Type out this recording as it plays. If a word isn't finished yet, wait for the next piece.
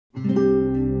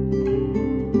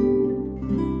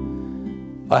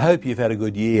I hope you've had a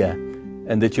good year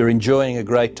and that you're enjoying a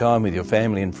great time with your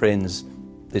family and friends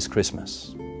this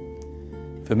Christmas.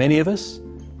 For many of us,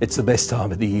 it's the best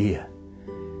time of the year.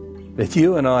 But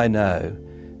you and I know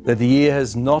that the year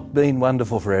has not been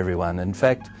wonderful for everyone. In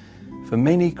fact, for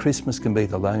many, Christmas can be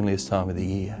the loneliest time of the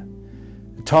year.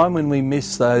 A time when we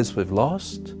miss those we've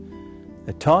lost,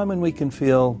 a time when we can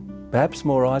feel perhaps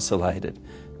more isolated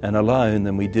and alone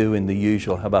than we do in the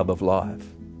usual hubbub of life.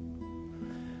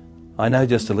 I know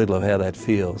just a little of how that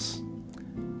feels.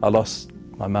 I lost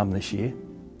my mum this year.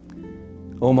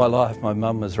 All my life my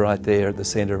mum was right there at the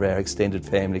centre of our extended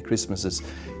family Christmases.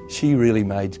 She really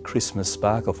made Christmas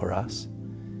sparkle for us.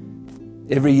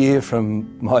 Every year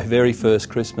from my very first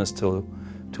Christmas till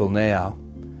now,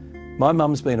 my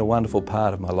mum's been a wonderful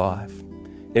part of my life.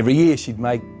 Every year she'd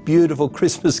make beautiful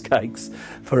Christmas cakes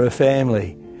for her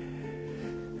family.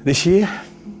 This year,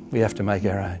 we have to make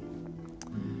our own.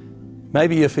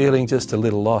 Maybe you're feeling just a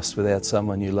little lost without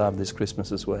someone you love this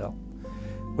Christmas as well.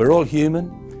 We're all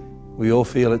human. We all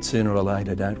feel it sooner or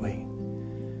later, don't we?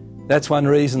 That's one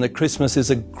reason that Christmas is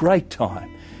a great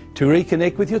time to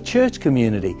reconnect with your church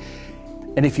community.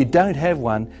 And if you don't have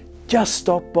one, just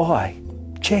stop by.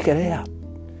 Check it out.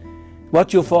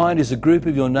 What you'll find is a group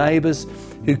of your neighbours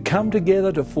who come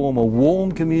together to form a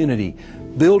warm community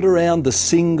built around the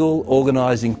single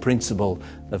organising principle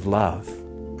of love.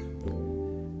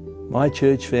 My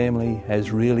church family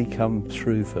has really come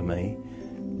through for me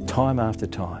time after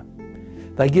time.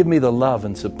 They give me the love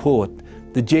and support,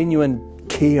 the genuine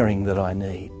caring that I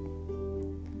need.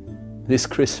 This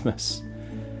Christmas,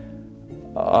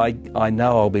 I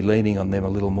know I'll be leaning on them a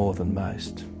little more than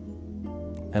most.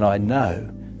 And I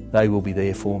know they will be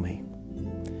there for me.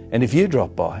 And if you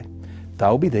drop by,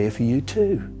 they'll be there for you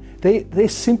too. They're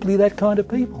simply that kind of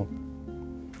people.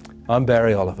 I'm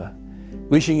Barry Oliver,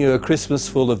 wishing you a Christmas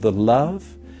full of the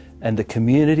love and the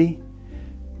community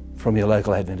from your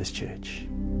local Adventist church.